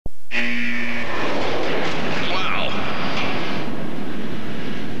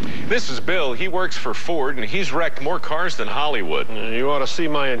This is Bill. He works for Ford, and he's wrecked more cars than Hollywood. You ought to see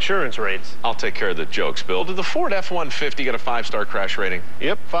my insurance rates. I'll take care of the jokes, Bill. Did the Ford F-150 get a 5-star crash rating?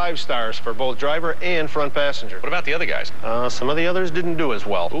 Yep, 5 stars for both driver and front passenger. What about the other guys? Some of the others didn't do as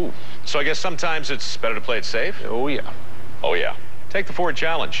well. Ooh. So I guess sometimes it's better to play it safe? Oh, yeah. Oh, yeah. Take the Ford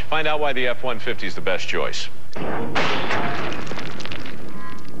Challenge. Find out why the F-150 is the best choice.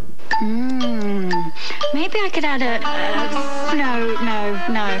 Maybe I could add a...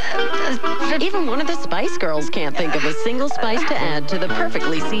 No. Even one of the Spice Girls can't think of a single spice to add to the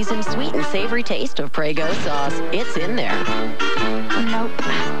perfectly seasoned sweet and savory taste of Prego sauce. It's in there. Nope.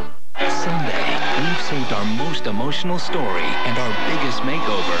 Sunday, we've saved our most emotional story and our biggest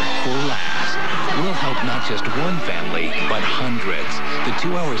makeover for last. We'll help not just one family, but hundreds. The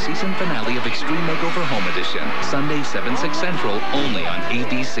 2-hour season finale of Extreme Makeover Home Edition. Sunday, 7/6 Central, only on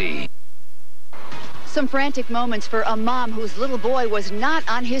ABC. Some frantic moments for a mom whose little boy was not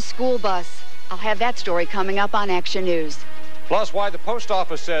on his school bus. I'll have that story coming up on Action News. Plus, why the post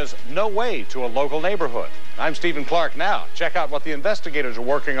office says no way to a local neighborhood. I'm Stephen Clark. Now, check out what the investigators are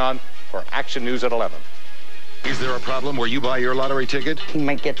working on for Action News at 11. Is there a problem where you buy your lottery ticket? He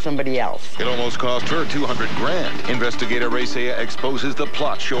might get somebody else. It almost cost her $200 grand. Investigator Racea exposes the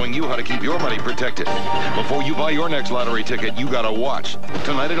plot, showing you how to keep your money protected. Before you buy your next lottery ticket, you gotta watch.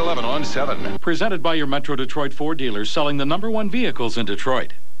 Tonight at 11 on 7. Presented by your Metro Detroit Ford dealers selling the #1 vehicles in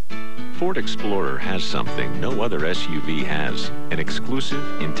Detroit. Ford Explorer has something no other SUV has. An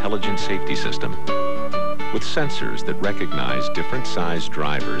exclusive, intelligent safety system with sensors that recognize different sized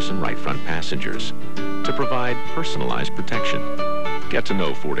drivers and right front passengers to provide personalized protection. Get to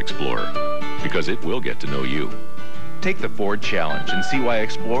know Ford Explorer, because it will get to know you. Take the Ford Challenge and see why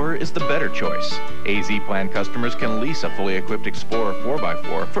Explorer is the better choice. AZ plan customers can lease a fully equipped Explorer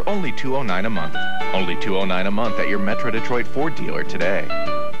 4x4 for only $209 a month. Only $209 a month at your Metro Detroit Ford dealer today.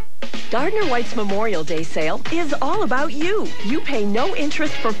 Gardner-White's Memorial Day sale is all about you. You pay no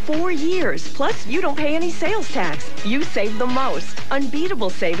interest for 4 years. Plus, you don't pay any sales tax. You save the most. Unbeatable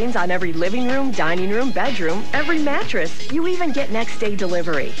savings on every living room, dining room, bedroom, every mattress. You even get next day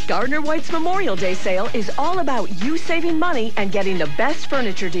delivery. Gardner-White's Memorial Day sale is all about you saving money and getting the best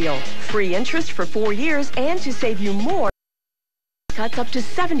furniture deal. Free interest for 4 years and to save you more. Cuts up to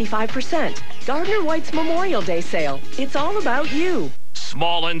 75%. Gardner-White's Memorial Day sale. It's all about you.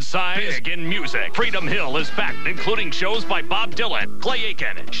 Small in size, big in music. Freedom Hill is back, including shows by Bob Dylan, Clay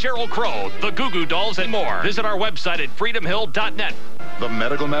Aiken, Sheryl Crow, the Goo Goo Dolls, and more. Visit our website at freedomhill.net. The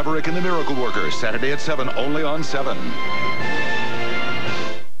Medical Maverick and the Miracle Worker, Saturday at 7, only on 7.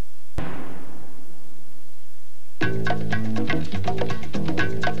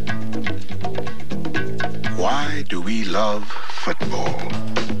 Why do we love football?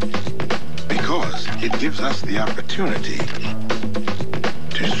 Because it gives us the opportunity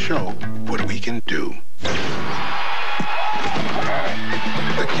to show what we can do.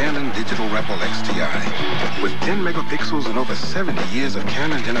 The Canon Digital Rebel XTI. With 10 megapixels and over 70 years of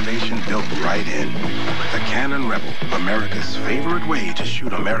Canon innovation built right in. The Canon Rebel, America's favorite way to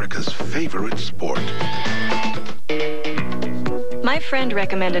shoot America's favorite sport. My friend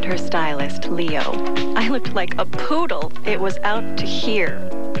recommended her stylist, Leo. I looked like a poodle. It was out to here.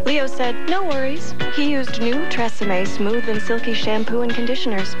 Leo said, no worries. He used new TRESemme Smooth and Silky shampoo and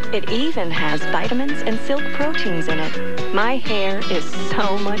conditioners. It even has vitamins and silk proteins in it. My hair is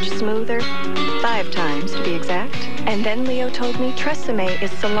so much smoother. 5 times, to be exact. And then Leo told me TRESemme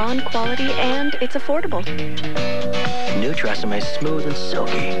is salon quality and it's affordable. New TRESemme Smooth and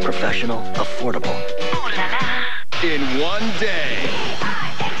Silky. Professional, affordable. In one day.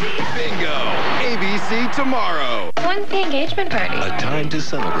 Bingo! ABC tomorrow. When's the engagement party? A time to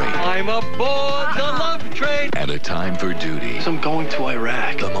celebrate. I'm aboard the love train. And a time for duty. I'm going to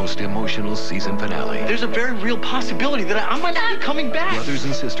Iraq. The most emotional season finale. There's a very real possibility that I might not be coming back. Brothers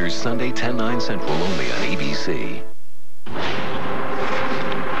and Sisters, Sunday, 10/9 Central, only on ABC.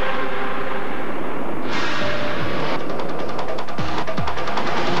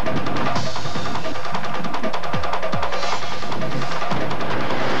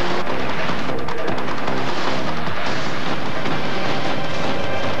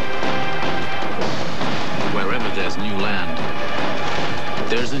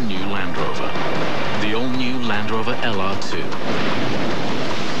 There's a new Land Rover. The all-new Land Rover LR2.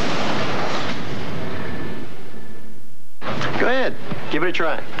 Go ahead. Give it a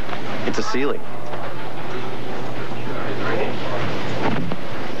try. It's a ceiling.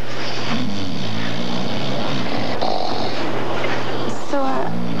 So,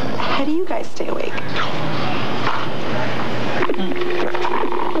 how do you guys stay awake?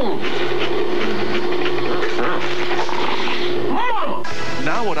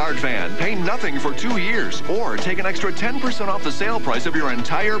 Now Now at Art Van, pay nothing for 2 years or take an extra 10% off the sale price of your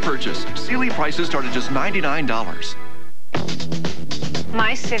entire purchase. Sealy prices start at just $99.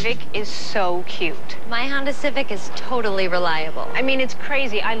 My Civic is so cute. My Honda Civic is totally reliable. I mean, it's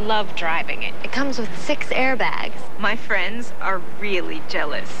crazy. I love driving it. It comes with 6 airbags. My friends are really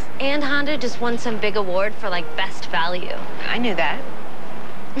jealous. And Honda just won some big award for, like, best value. I knew that.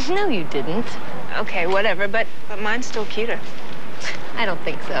 No, you didn't. Okay, whatever, but mine's still cuter. I don't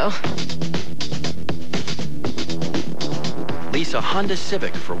think so. Lease a Honda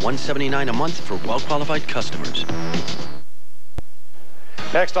Civic for $179 a month for well-qualified customers.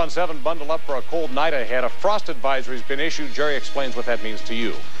 Next on 7, bundle up for a cold night ahead. A frost advisory has been issued. Jerry explains what that means to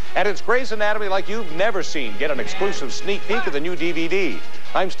you. And it's Grey's Anatomy like you've never seen. Get an exclusive sneak peek of the new DVD.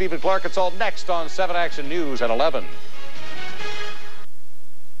 I'm Stephen Clark. It's all next on 7 Action News at 11.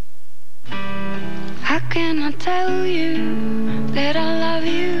 How can I tell you that I love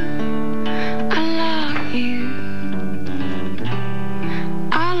you? I love you.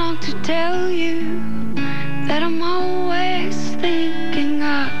 I long to tell you that I'm always thinking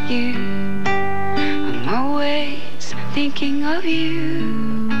of you. I'm always thinking of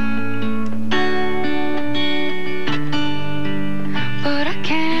you. But I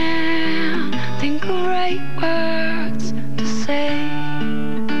can't think of right words to say.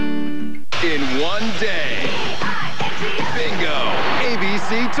 In one day. Bingo.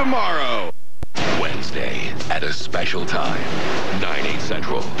 ABC tomorrow. Wednesday at a special time, 9/8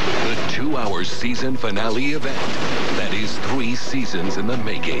 Central, the 2-hour season finale event that is 3 seasons in the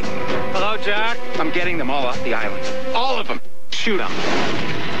making. Hello, Jack. I'm getting them all off the island. All of them. Shoot them.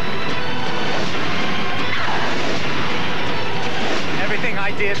 Everything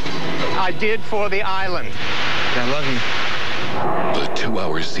I did for the island. I love you. The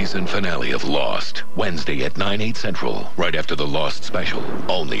 2-hour season finale of Lost, Wednesday at 9/8 Central, right after the Lost special,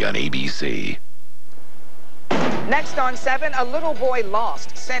 only on ABC. Next on 7, a little boy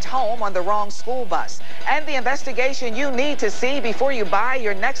lost, sent home on the wrong school bus. And the investigation you need to see before you buy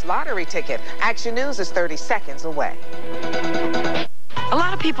your next lottery ticket. Action News is 30 seconds away. A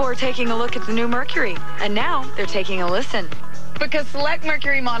lot of people are taking a look at the new Mercury, and now they're taking a listen. Because select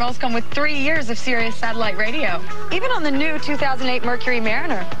Mercury models come with 3 years of Sirius satellite radio, even on the new 2008 Mercury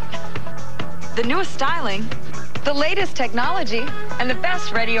Mariner. The newest styling, the latest technology, and the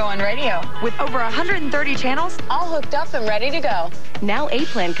best radio on radio, with over 130 channels, all hooked up and ready to go. Now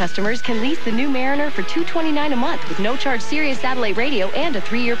A-Plan customers can lease the new Mariner for $229 a month with no-charge Sirius satellite radio and a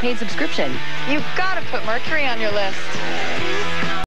 3-year paid subscription. You've got to put Mercury on your list.